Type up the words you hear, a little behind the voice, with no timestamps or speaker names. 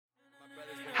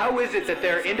How is it that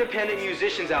there are independent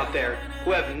musicians out there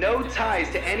who have no ties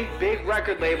to any big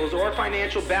record labels or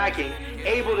financial backing,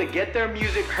 able to get their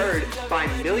music heard by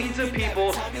millions of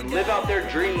people and live out their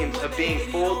dreams of being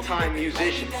full-time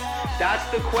musicians? That's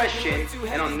the question,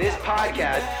 and on this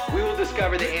podcast, we will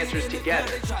discover the answers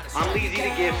together. I'm Leezy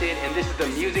the Gifted, and this is the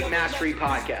Music Mastery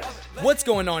Podcast. What's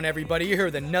going on, everybody? You're here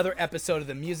with another episode of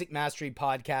the Music Mastery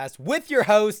Podcast with your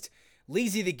host,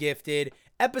 Leezy the Gifted.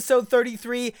 Episode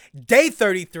 33, day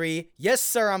 33. Yes,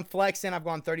 sir, I'm flexing. I've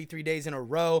gone 33 days in a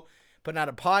row putting out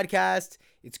a podcast.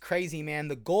 It's crazy, man.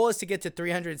 The goal is to get to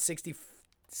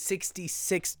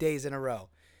 366 days in a row.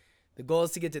 The goal is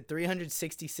to get to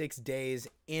 366 days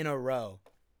in a row.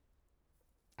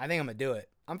 I think I'm going to do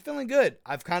it. I'm feeling good.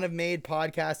 I've kind of made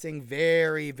podcasting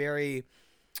very, very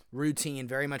routine,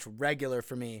 very much regular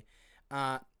for me.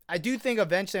 I do think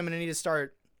eventually I'm going to need to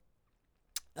start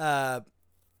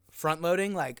front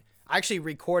loading. Like, I actually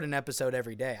record an episode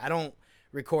every day. I don't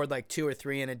record like 2 or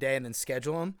 3 in a day and then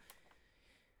schedule them.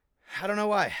 I don't know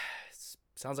why.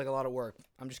 Sounds like a lot of work.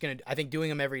 I think doing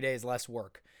them every day is less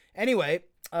work. Anyway,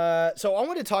 so I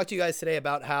want to talk to you guys today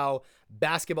about how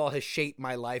basketball has shaped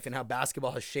my life and how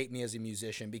basketball has shaped me as a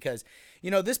musician, because,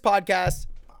 this podcast,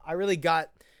 I really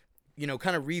got,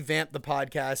 kind of revamped the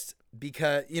podcast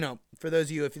because, for those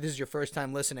of you, if this is your first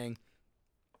time listening,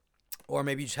 or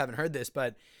maybe you just haven't heard this,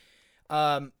 but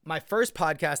my first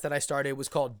podcast that I started was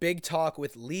called Big Talk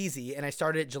with Leezy, and I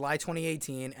started it July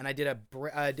 2018, and I did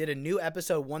a new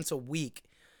episode once a week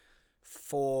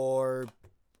till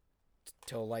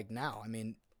like now. I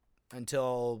mean,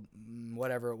 until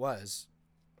whatever it was,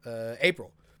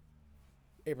 April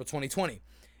 2020,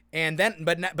 and then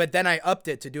but then I upped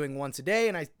it to doing once a day,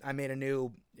 and I made a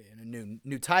new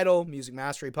title, Music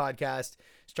Mastery Podcast.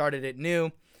 Started it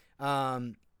new,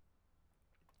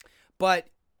 but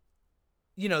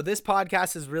this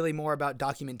podcast is really more about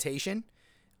documentation,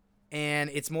 and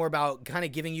it's more about kind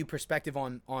of giving you perspective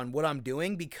on what I'm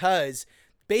doing, because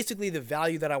basically the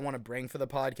value that I want to bring for the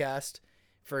podcast,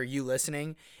 for you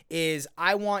listening, is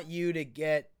I want you to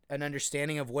get an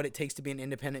understanding of what it takes to be an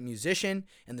independent musician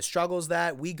and the struggles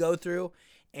that we go through.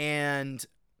 And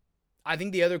I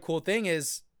think the other cool thing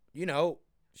is,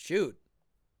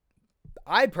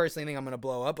 I personally think I'm going to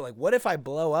blow up, but like, what if I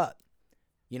blow up,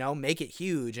 make it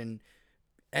huge and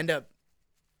end up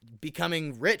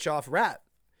becoming rich off rap?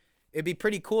 It'd be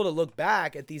pretty cool to look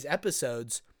back at these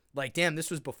episodes like, damn,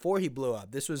 this was before he blew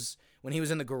up. This was when he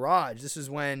was in the garage. This is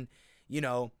when,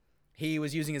 he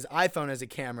was using his iPhone as a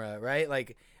camera, right?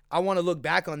 Like, I want to look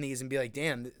back on these and be like,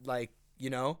 damn, like,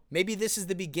 maybe this is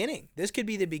the beginning. This could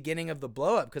be the beginning of the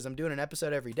blow up, because I'm doing an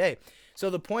episode every day. So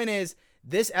the point is,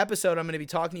 this episode, I'm going to be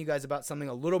talking to you guys about something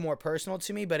a little more personal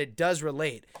to me, but it does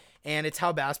relate. And it's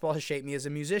how basketball has shaped me as a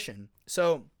musician.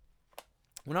 So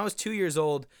when I was 2 years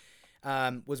old,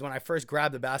 was when I first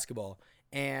grabbed the basketball.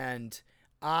 And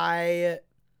I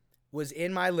was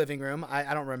in my living room.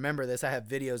 I don't remember this. I have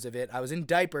videos of it. I was in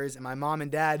diapers, and my mom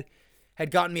and dad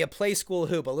had gotten me a play school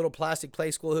hoop, a little plastic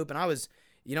play school hoop. And I was,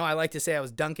 I like to say I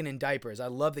was dunking in diapers. I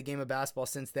love the game of basketball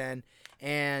since then.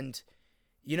 And,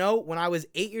 when I was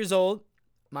 8 years old,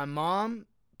 my mom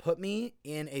put me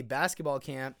in a basketball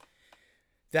camp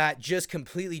that just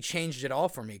completely changed it all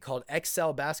for me, called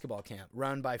Excel Basketball Camp,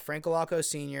 run by Frank Alacco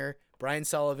Sr., Brian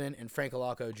Sullivan, and Frank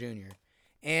Alacco Jr.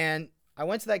 And I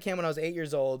went to that camp when I was 8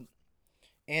 years old,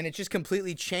 and it just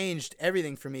completely changed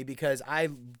everything for me, because I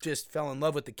just fell in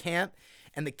love with the camp,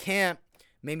 and the camp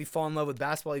made me fall in love with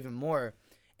basketball even more.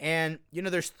 And,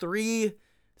 there's three,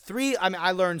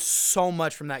 I learned so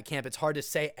much from that camp. It's hard to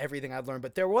say everything I've learned,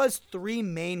 but there was 3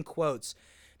 main quotes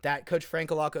that Coach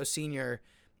Frank Alacco Sr.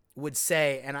 would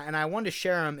say, and I wanted to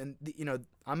share them, and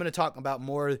I'm going to talk about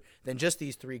more than just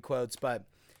these 3 quotes. But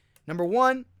number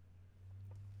 1,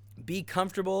 be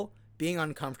comfortable being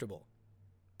uncomfortable.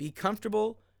 Be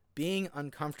comfortable being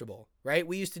uncomfortable, right?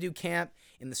 We used to do camp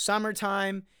in the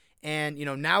summertime, and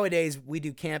nowadays we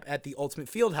do camp at the Ultimate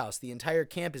Fieldhouse. The entire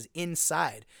camp is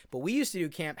inside, but we used to do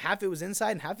camp, half it was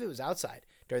inside and half it was outside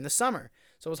during the summer,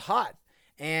 so it was hot.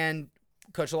 And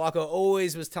Coach Alacco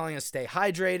always was telling us, stay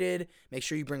hydrated, make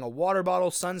sure you bring a water bottle,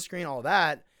 sunscreen, all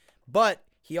that. But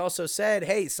he also said,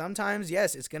 hey, sometimes,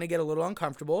 yes, it's going to get a little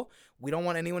uncomfortable. We don't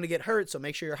want anyone to get hurt, so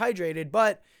make sure you're hydrated.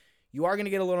 But you are going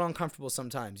to get a little uncomfortable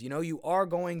sometimes. You are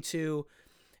going to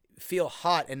feel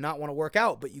hot and not want to work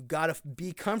out, but you got to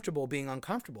be comfortable being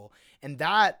uncomfortable. And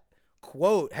that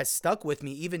quote has stuck with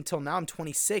me even till now. I'm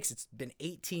 26. It's been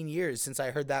 18 years since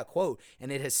I heard that quote,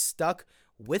 and it has stuck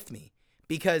with me,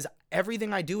 because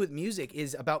everything I do with music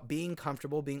is about being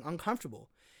comfortable, being uncomfortable.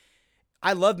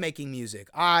 I love making music.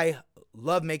 I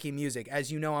love making music.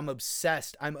 As you know, I'm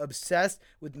obsessed. I'm obsessed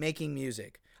with making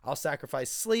music. I'll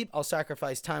sacrifice sleep. I'll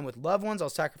sacrifice time with loved ones. I'll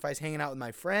sacrifice hanging out with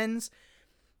my friends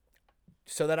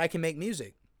so that I can make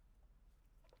music.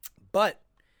 But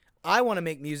I want to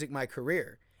make music my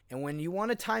career. And when you want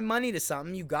to tie money to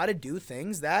something, you got to do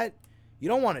things that you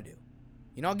don't want to do.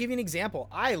 You know, I'll give you an example.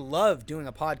 I love doing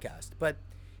a podcast, but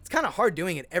it's kind of hard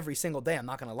doing it every single day. I'm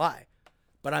not going to lie.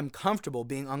 But I'm comfortable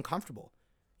being uncomfortable.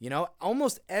 You know,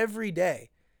 almost every day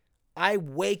I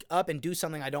wake up and do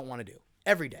something I don't want to do.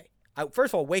 Every day.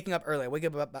 First of all, waking up early. I wake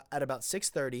up at about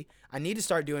 6:30. I need to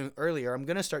start doing earlier. I'm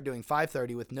going to start doing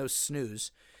 5:30 with no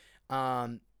snooze.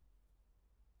 Maybe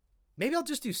I'll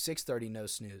just do 6:30, no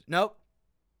snooze. Nope.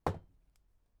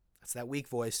 That's that weak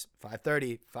voice.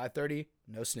 5:30,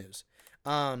 no snooze.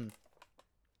 But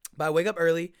I wake up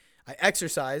early. I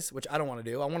exercise, which I don't want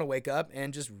to do. I want to wake up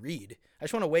and just read. I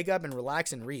just want to wake up and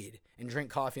relax and read and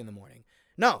drink coffee in the morning.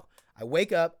 No, I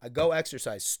wake up, I go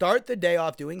exercise. Start the day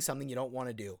off doing something you don't want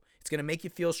to do. It's going to make you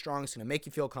feel strong. It's going to make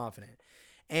you feel confident.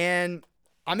 And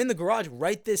I'm in the garage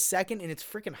right this second, and it's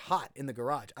freaking hot in the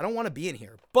garage. I don't want to be in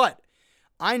here. But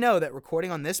I know that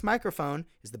recording on this microphone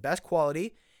is the best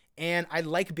quality, and I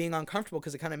like being uncomfortable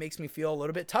because it kind of makes me feel a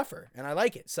little bit tougher, and I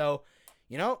like it. So,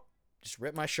 you know, just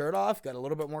ripped my shirt off, got a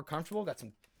little bit more comfortable, got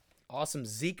some awesome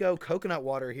Zico coconut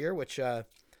water here, which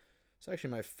it's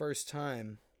actually my first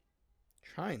time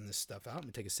trying this stuff out. Let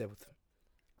me take a sip with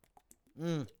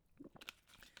it.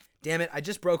 Damn it, I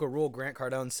just broke a rule Grant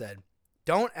Cardone said.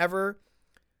 Don't ever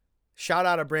shout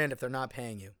out a brand if they're not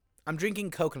paying you. I'm drinking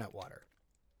coconut water.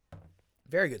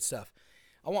 Very good stuff.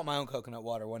 I want my own coconut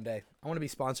water one day. I want to be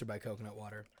sponsored by coconut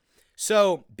water.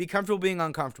 So be comfortable being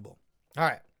uncomfortable. All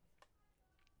right.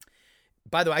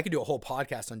 By the way, I could do a whole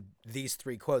podcast on these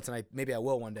 3 quotes, and maybe I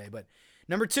will one day. But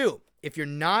number 2, if you're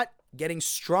not getting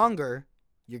stronger,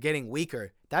 you're getting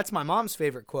weaker. That's my mom's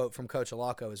favorite quote from Coach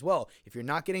Alaco as well. If you're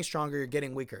not getting stronger, you're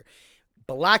getting weaker.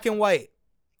 Black and white.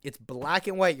 It's black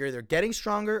and white. You're either getting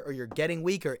stronger or you're getting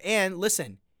weaker. And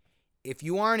listen, if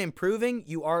you aren't improving,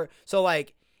 you are. So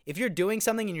like, if you're doing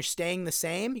something and you're staying the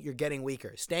same, you're getting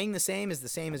weaker. Staying the same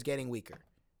as getting weaker.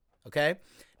 Okay?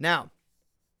 Now,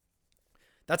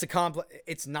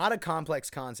 it's not a complex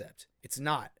concept. It's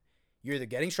not. You're either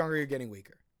getting stronger or you're getting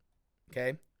weaker.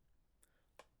 Okay?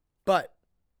 But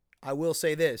I will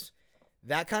say this.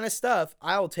 That kind of stuff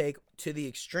I'll take to the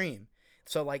extreme.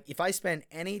 So like if I spend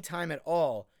any time at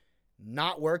all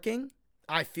not working,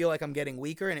 I feel like I'm getting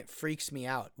weaker and it freaks me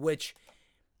out, which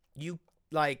you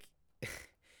like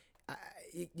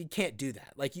you can't do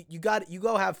that. Like you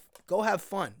go have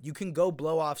fun. You can go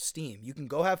blow off steam. You can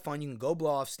go have fun. You can go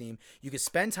blow off steam. You can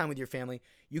spend time with your family.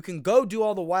 You can go do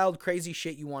all the wild, crazy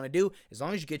shit you want to do as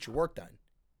long as you get your work done.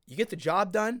 You get the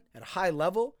job done at a high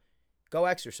level, go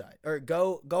exercise or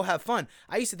go have fun.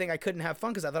 I used to think I couldn't have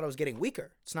fun because I thought I was getting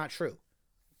weaker. It's not true.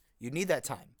 You need that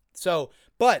time. So,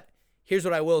 but here's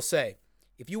what I will say.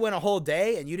 If you went a whole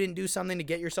day and you didn't do something to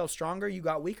get yourself stronger, you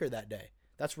got weaker that day.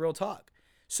 That's real talk.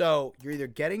 So you're either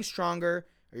getting stronger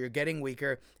or you're getting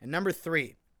weaker. And number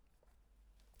 3,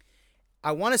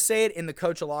 I want to say it in the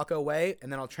Coach Alaco way,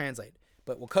 and then I'll translate.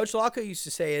 But what Coach Alaco used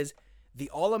to say is the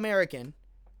All-American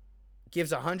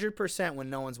gives 100% when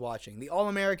no one's watching. The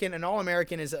All-American, an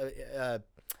All-American is a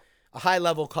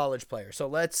high-level college player. So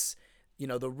let's, you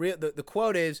know, the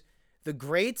quote is, the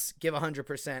greats give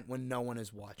 100% when no one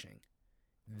is watching.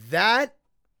 That,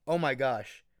 oh my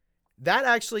gosh. That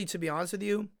actually, to be honest with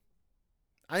you,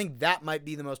 I think that might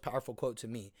be the most powerful quote to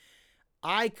me.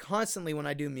 I constantly, when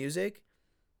I do music,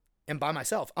 am by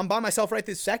myself. I'm by myself right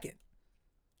this second.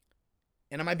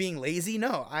 And am I being lazy?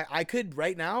 No. I could,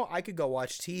 right now, I could go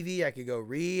watch TV. I could go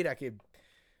read. I could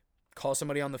call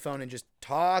somebody on the phone and just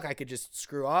talk. I could just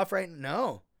screw off right now.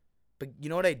 No. But you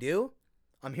know what I do?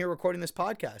 I'm here recording this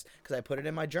podcast because I put it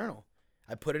in my journal.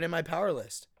 I put it in my power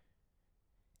list.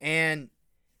 And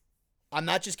I'm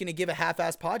not just going to give a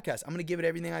half-assed podcast. I'm going to give it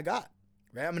everything I got.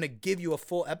 Right? I'm going to give you a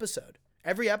full episode.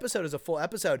 Every episode is a full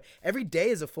episode. Every day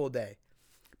is a full day.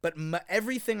 But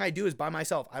everything I do is by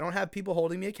myself. I don't have people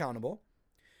holding me accountable.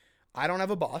 I don't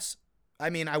have a boss. I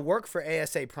mean, I work for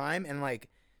ASA Prime, and like,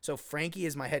 so Frankie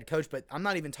is my head coach, but I'm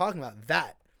not even talking about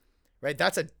that. Right?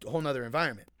 That's a whole nother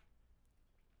environment.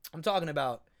 I'm talking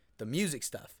about the music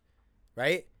stuff,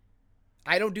 right?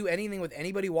 I don't do anything with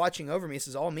anybody watching over me. This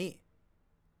is all me.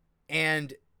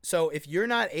 And so if you're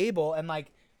not able, and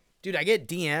like, dude, I get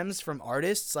DMs from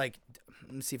artists. Like,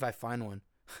 let me see if I find one.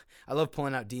 I love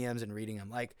pulling out DMs and reading them.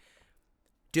 Like,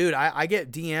 dude, I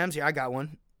get DMs. Yeah, I got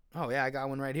one. Oh, yeah, I got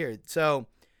one right here. So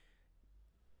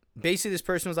basically this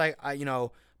person was like,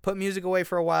 put music away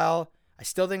for a while. I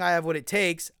still think I have what it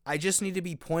takes. I just need to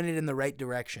be pointed in the right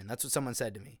direction. That's what someone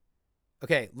said to me.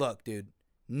 Okay, look, dude.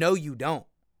 No, you don't.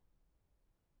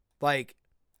 Like,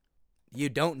 you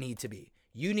don't need to be.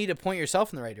 You need to point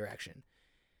yourself in the right direction.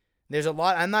 There's a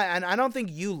lot. I don't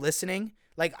think you listening,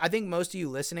 like, I think most of you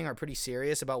listening are pretty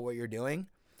serious about what you're doing.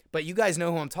 But you guys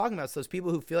know who I'm talking about. It's those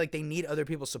people who feel like they need other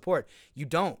people's support. You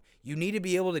don't. You need to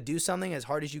be able to do something as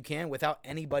hard as you can without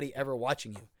anybody ever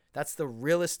watching you. That's the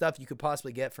realest stuff you could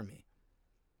possibly get from me.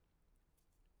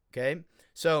 Okay?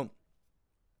 So,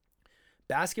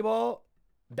 basketball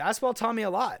taught me a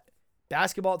lot.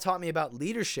 Basketball taught me about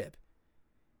leadership,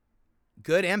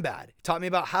 good and bad. It taught me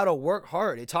about how to work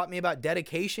hard. It taught me about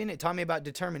dedication. It taught me about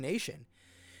determination.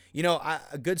 You know,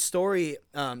 a good story,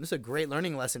 this is a great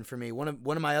learning lesson for me. One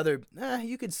of my other,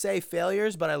 you could say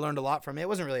failures, but I learned a lot from it. It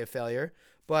wasn't really a failure,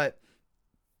 but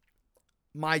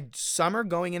my summer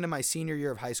going into my senior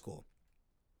year of high school,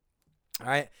 all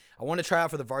right, I want to try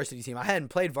out for the varsity team. I hadn't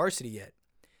played varsity yet.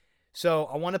 So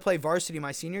I want to play varsity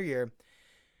my senior year,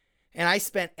 and I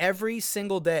spent every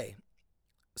single day,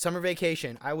 summer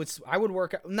vacation, I would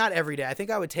work, not every day. I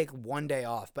think I would take one day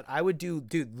off, but I would do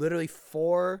literally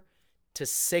 4 to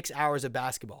 6 hours of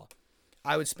basketball.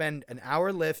 I would spend an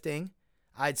hour lifting,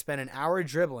 I'd spend an hour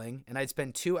dribbling, and I'd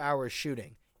spend 2 hours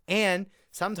shooting. And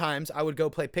sometimes I would go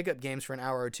play pickup games for an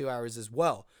hour or 2 hours as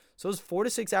well. So it was 4 to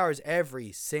 6 hours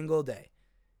every single day.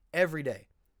 Every day.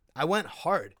 I went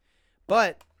hard.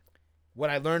 But what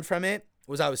I learned from it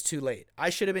was I was too late. I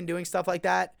should have been doing stuff like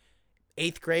that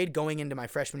 8th grade going into my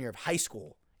freshman year of high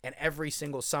school. And every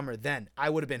single summer then. I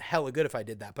would have been hella good if I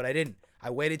did that, but I didn't. I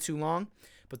waited too long.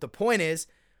 But the point is,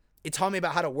 it taught me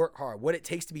about how to work hard, what it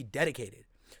takes to be dedicated.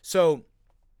 So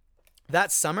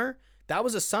that summer, that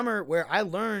was a summer where I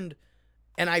learned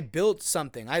and I built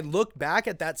something. I look back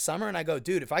at that summer and I go,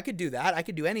 dude, if I could do that, I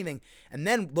could do anything. And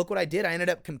then look what I did. I ended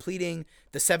up completing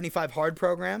the 75 Hard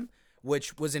program,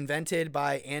 which was invented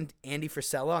by Andy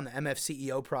Frisella on the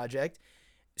MFCEO project.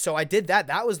 So I did that.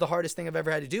 That was the hardest thing I've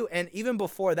ever had to do. And even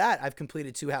before that, I've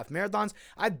completed 2 half marathons.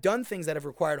 I've done things that have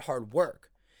required hard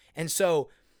work. And so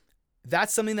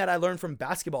that's something that I learned from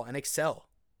basketball and excel.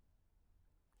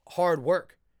 Hard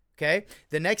work. Okay.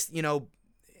 The next,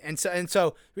 and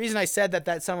so the reason I said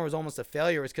that summer was almost a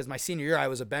failure was because my senior year, I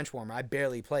was a bench warmer. I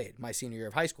barely played my senior year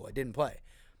of high school. I didn't play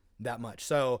that much.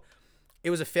 So it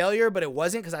was a failure, but it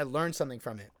wasn't because I learned something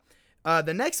from it.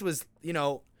 The next was,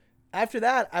 after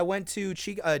that, I went to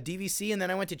DVC, and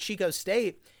then I went to Chico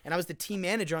State, and I was the team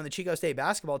manager on the Chico State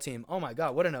basketball team. Oh my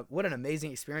God, what an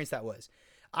amazing experience that was.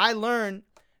 I learned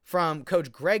from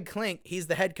Coach Greg Klink. He's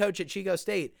the head coach at Chico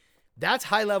State. That's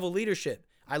high-level leadership.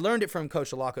 I learned it from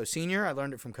Coach Alaco Sr. I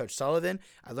learned it from Coach Sullivan.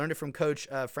 I learned it from Coach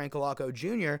Frank Alaco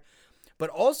Jr., but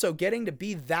also getting to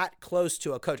be that close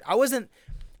to a coach. I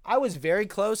was very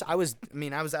close. I was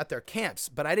at their camps,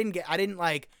 but I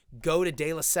didn't go to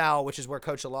De La Salle, which is where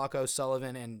Coach Alaco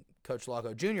Sullivan and Coach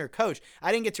Alaco Jr. coach.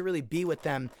 I didn't get to really be with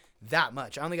them that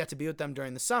much. I only got to be with them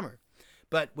during the summer.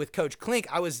 But with Coach Klink,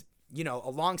 I was,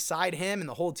 alongside him and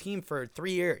the whole team for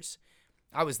 3 years.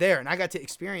 I was there, and I got to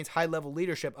experience high-level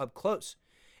leadership up close.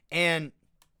 And,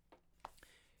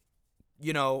 I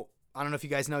don't know if you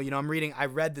guys know, I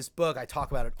read this book. I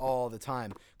talk about it all the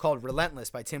time, called Relentless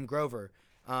by Tim Grover.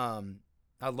 I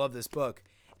love this book.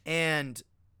 And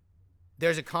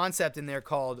there's a concept in there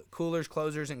called coolers,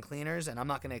 closers, and cleaners, and I'm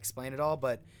not going to explain it all,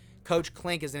 but Coach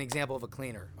Klink is an example of a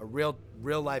cleaner, a real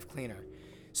life cleaner.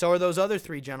 So are those other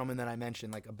 3 gentlemen that I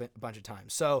mentioned a bunch of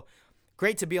times. So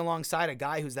great to be alongside a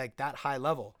guy who's like that high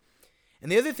level.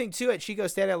 And the other thing too at Chico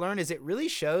State I learned is it really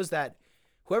shows that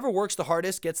whoever works the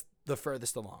hardest gets the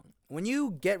furthest along. When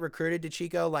you get recruited to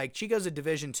Chico, like Chico's a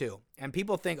Division II, and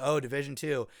people think, oh, Division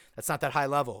II, that's not that high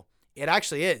level. It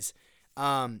actually is.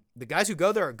 The guys who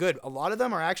go there are good. A lot of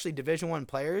them are actually Division I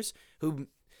players who,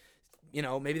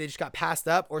 maybe they just got passed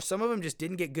up, or some of them just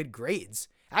didn't get good grades.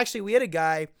 Actually, we had a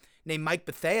guy named Mike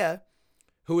Bethea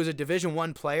who was a Division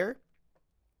I player.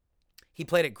 He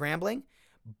played at Grambling,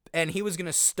 and he was going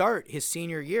to start his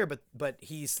senior year, but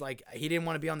he's like, he didn't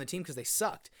want to be on the team because they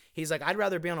sucked. He's like, I'd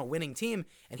rather be on a winning team.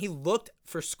 And he looked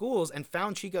for schools and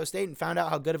found Chico State and found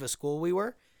out how good of a school we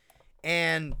were,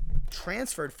 and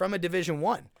transferred from a Division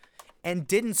I and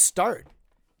didn't start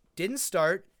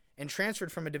and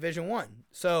transferred from a Division I.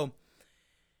 So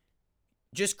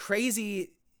just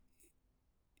crazy,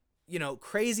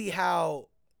 crazy how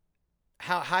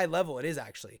high level it is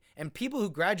actually. And people who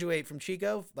graduate from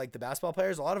Chico, like the basketball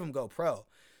players, a lot of them go pro.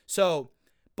 So,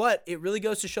 but it really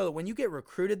goes to show that when you get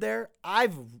recruited there,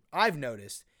 I've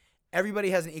noticed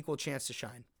everybody has an equal chance to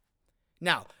shine.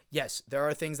 Now, yes, there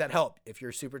are things that help if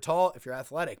you're super tall, if you're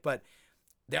athletic, but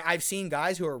I've seen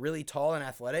guys who are really tall and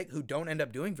athletic who don't end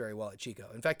up doing very well at Chico.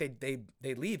 In fact, they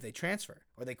leave, they transfer,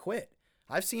 or they quit.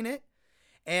 I've seen it.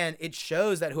 And it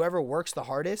shows that whoever works the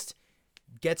hardest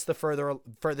gets the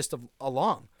furthest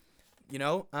along. You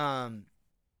know, man,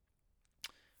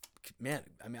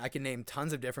 I mean, I can name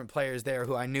tons of different players there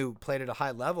who I knew played at a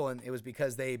high level, and it was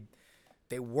because they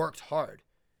worked hard.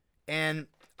 And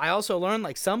I also learned,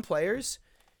 like, some players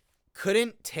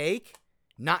couldn't take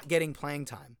not getting playing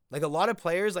time. Like, a lot of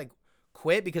players, like,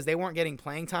 quit because they weren't getting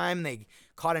playing time. They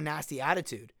caught a nasty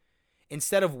attitude.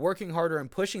 Instead of working harder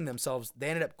and pushing themselves, they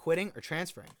ended up quitting or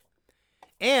transferring.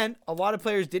 And a lot of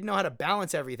players didn't know how to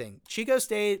balance everything. Chico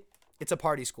State, it's a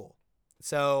party school.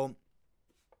 So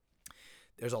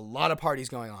there's a lot of parties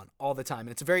going on all the time. And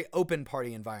it's a very open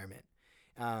party environment.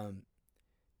 And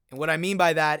what I mean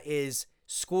by that is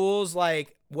schools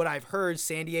like what I've heard,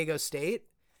 San Diego State,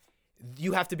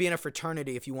 you have to be in a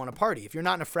fraternity if you want to party. If you're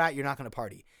not in a frat, you're not going to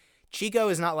party. Chico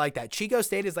is not like that. Chico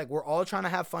State is like, we're all trying to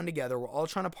have fun together. We're all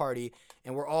trying to party,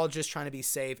 and we're all just trying to be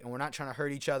safe, and we're not trying to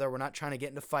hurt each other. We're not trying to get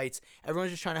into fights.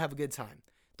 Everyone's just trying to have a good time.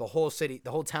 The whole city,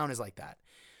 the whole town is like that.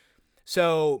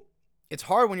 So it's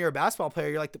hard when you're a basketball player.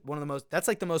 You're like that's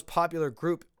like the most popular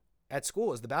group at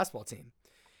school is the basketball team.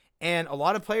 And a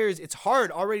lot of players, it's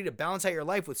hard already to balance out your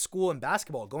life with school and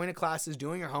basketball, going to classes,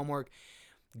 doing your homework,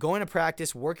 going to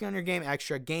practice, working on your game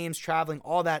extra, games, traveling,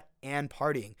 all that, and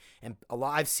partying. And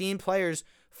I've seen players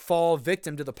fall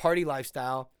victim to the party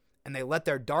lifestyle, and they let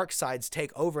their dark sides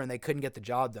take over, and they couldn't get the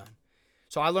job done.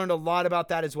 So I learned a lot about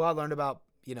that as well. I learned about,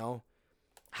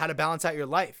 how to balance out your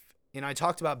life. I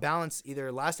talked about balance either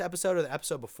last episode or the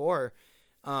episode before.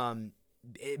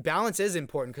 Balance is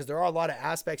important because there are a lot of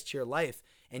aspects to your life,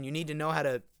 and you need to know how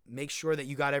to make sure that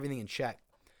you got everything in check.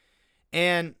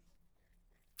 And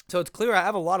so it's clear I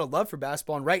have a lot of love for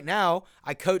basketball, and right now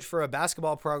I coach for a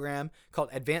basketball program called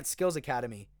Advanced Skills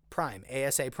Academy Prime,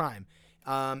 ASA Prime.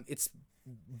 It's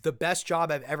the best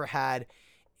job I've ever had.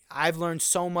 I've learned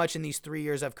so much in these 3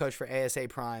 years I've coached for ASA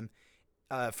Prime.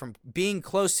 From being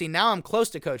close, now I'm close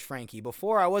to Coach Frankie.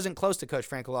 Before I wasn't close to Coach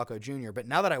Frank Olaco Jr., but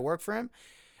now that I work for him,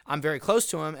 I'm very close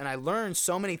to him, and I learned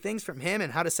so many things from him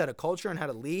and how to set a culture and how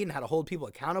to lead and how to hold people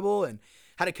accountable and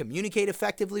how to communicate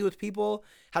effectively with people,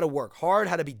 how to work hard,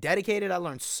 how to be dedicated. I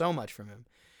learned so much from him.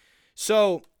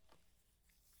 So,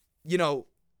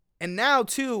 and now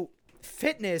too,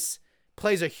 fitness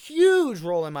plays a huge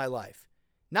role in my life,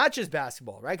 not just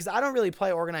basketball, right? Because I don't really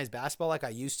play organized basketball like I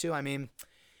used to. I mean,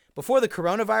 before the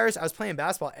coronavirus, I was playing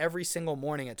basketball every single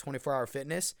morning at 24 Hour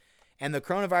Fitness, and the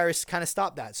coronavirus kind of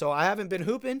stopped that. So I haven't been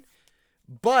hooping,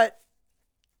 but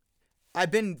I've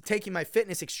been taking my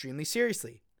fitness extremely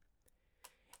seriously.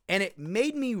 And it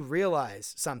made me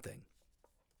realize something.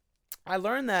 I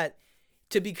learned that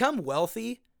to become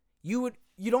wealthy, you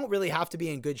don't really have to be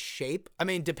in good shape. I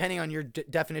mean, depending on your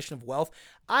definition of wealth,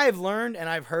 I've learned and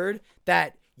I've heard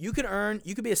that you could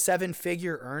be a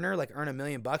 7-figure earner, like earn $1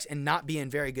 million and not be in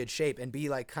very good shape and be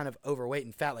like kind of overweight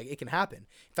and fat. Like it can happen.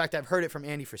 In fact, I've heard it from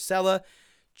Andy Frisella,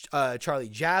 Charlie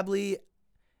Jabley.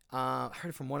 I heard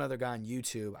it from one other guy on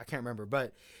YouTube. I can't remember.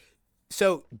 But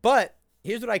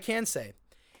here's what I can say.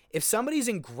 If somebody's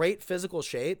in great physical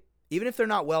shape, even if they're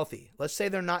not wealthy, let's say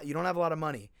you don't have a lot of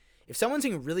money. If someone's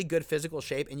in really good physical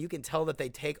shape and you can tell that they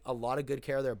take a lot of good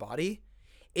care of their body,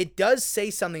 it does say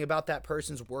something about that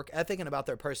person's work ethic and about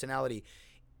their personality.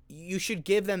 You should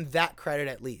give them that credit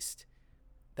at least,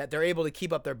 that they're able to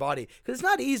keep up their body. Because it's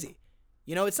not easy.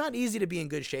 It's not easy to be in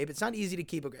good shape. It's not easy to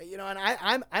keep,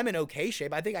 and I'm in okay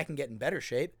shape. I think I can get in better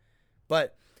shape.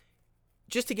 But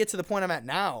just to get to the point I'm at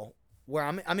now, where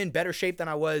I'm in better shape than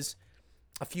I was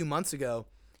a few months ago,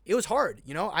 it was hard.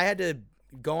 I had to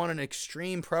go on an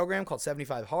extreme program called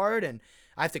 75 Hard, and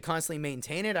I have to constantly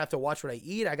maintain it. I have to watch what I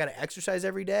eat. I got to exercise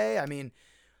every day. I mean,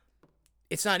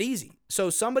 it's not easy. So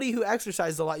somebody who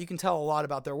exercises a lot, you can tell a lot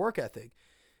about their work ethic,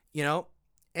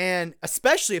 and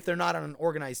especially if they're not on an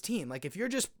organized team. Like if you're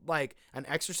just like an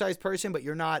exercise person, but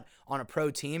you're not on a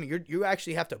pro team, you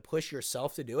actually have to push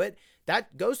yourself to do it.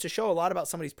 That goes to show a lot about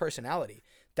somebody's personality.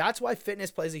 That's why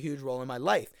fitness plays a huge role in my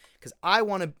life, because I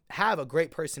want to have a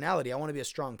great personality. I want to be a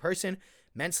strong person.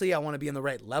 Mentally, I want to be in the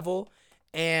right level,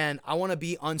 and I want to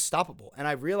be unstoppable. And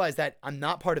I realized that I'm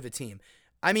not part of a team.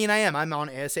 I mean, I am. I'm on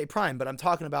ASA Prime, but I'm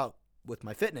talking about with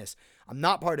my fitness. I'm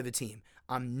not part of a team.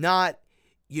 I'm not,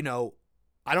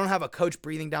 I don't have a coach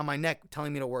breathing down my neck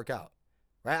telling me to work out,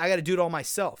 right? I got to do it all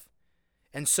myself.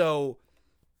 And so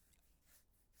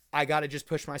I got to just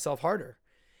push myself harder.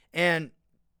 And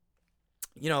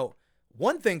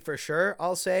one thing for sure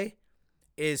I'll say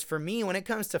is, for me, when it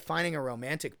comes to finding a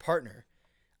romantic partner,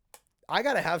 I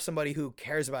got to have somebody who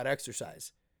cares about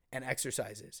exercise and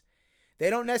exercises. They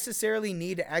don't necessarily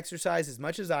need to exercise as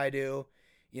much as I do.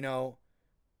 You know,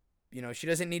 she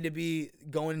doesn't need to be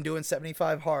going and doing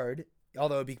 75 hard,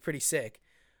 although it'd be pretty sick.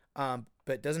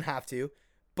 But doesn't have to.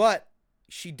 But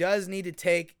she does need to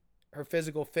take her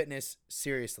physical fitness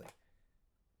seriously.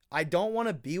 I don't want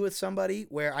to be with somebody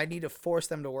where I need to force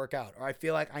them to work out, or I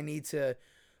feel like I need to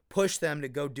push them to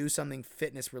go do something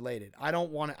fitness related. I don't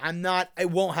want to,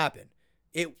 it won't happen.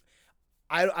 It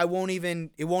won't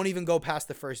even go past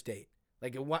the first date.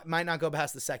 Like it might not go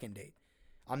past the second date.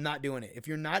 I'm not doing it. If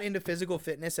you're not into physical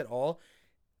fitness at all,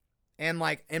 and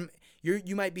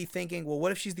you might be thinking, well,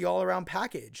 what if she's the all-around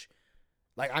package?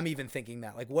 Like I'm even thinking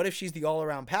that. Like what if she's the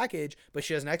all-around package, but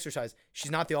she doesn't exercise? She's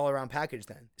not the all-around package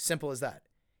then. Simple as that.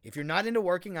 If you're not into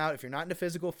working out, if you're not into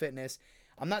physical fitness,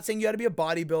 I'm not saying you got to be a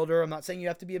bodybuilder. I'm not saying you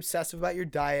have to be obsessive about your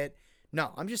diet.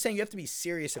 No, I'm just saying you have to be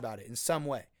serious about it in some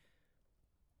way.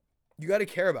 You got to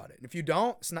care about it. And if you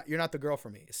don't, you're not the girl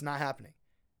for me. It's not happening.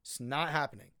 It's not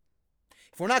happening.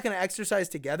 If we're not going to exercise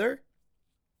together,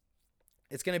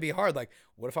 it's going to be hard. Like,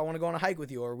 what if I want to go on a hike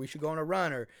with you, or we should go on a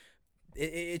run, or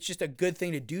it's just a good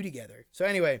thing to do together. So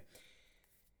anyway,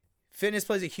 fitness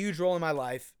plays a huge role in my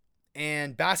life,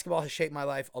 and basketball has shaped my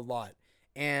life a lot.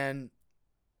 And,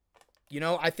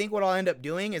 I think what I'll end up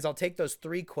doing is I'll take those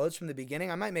 3 quotes from the beginning.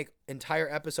 I might make entire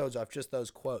episodes off just those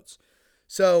quotes.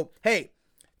 So, hey,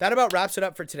 that about wraps it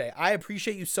up for today. I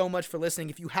appreciate you so much for listening.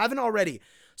 If you haven't already,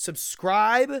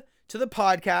 subscribe to the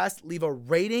podcast, leave a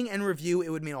rating and review. It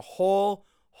would mean a whole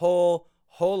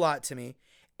lot to me.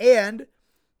 And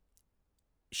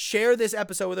share this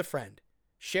episode with a friend.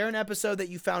 Share an episode that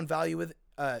you found value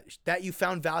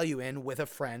in with a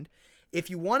friend. If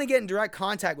you want to get in direct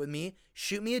contact with me,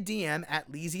 shoot me a DM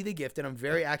at Leezy the Gifted. I'm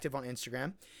very active on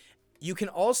Instagram. You can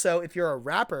also, if you're a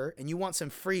rapper and you want some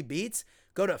free beats,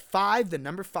 go to 5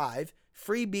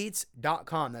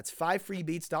 freebeats.com. That's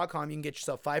 5freebeats.com. You can get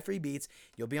yourself 5 free beats.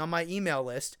 You'll be on my email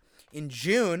list. In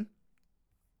June,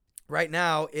 right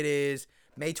now it is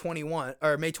May 21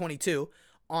 or May 22.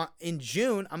 In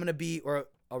June, I'm going to be, or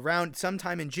around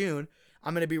sometime in June,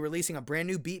 I'm going to be releasing a brand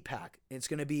new beat pack. It's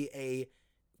going to be a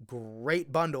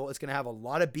great bundle. It's going to have a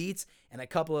lot of beats and a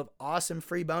couple of awesome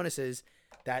free bonuses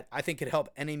that I think could help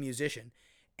any musician.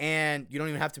 And you don't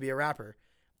even have to be a rapper.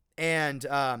 And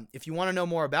if you want to know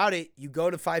more about it, you go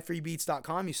to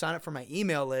 5freebeats.com. You sign up for my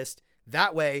email list.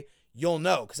 That way you'll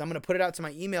know, because I'm going to put it out to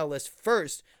my email list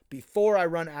first before I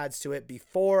run ads to it,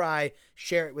 before I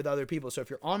share it with other people. So if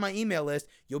you're on my email list,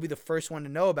 you'll be the first one to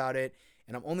know about it.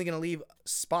 And I'm only going to leave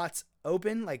spots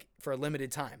open like for a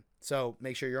limited time. So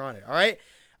make sure you're on it. All right.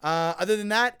 Other than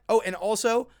that, and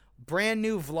also brand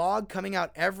new vlog coming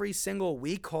out every single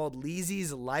week called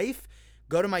Leezy's Life.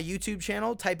 Go to my YouTube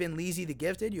channel, type in Leezy the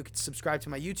Gifted. You can subscribe to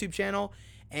my YouTube channel,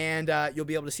 and you'll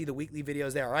be able to see the weekly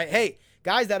videos there. All right. Hey,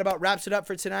 guys, that about wraps it up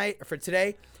for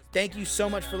today. Thank you so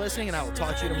much for listening, and I will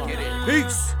talk to you tomorrow.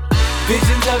 Peace.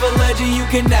 Visions of a legend, you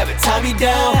can never tie me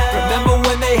down. Remember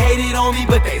when they hated on me,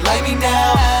 but they like me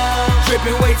now.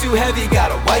 Dripping way too heavy,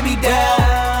 gotta wipe me down.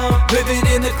 Living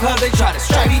in the clouds, they try to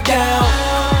strike me down.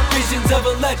 Visions of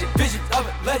a legend, visions of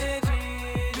a legend.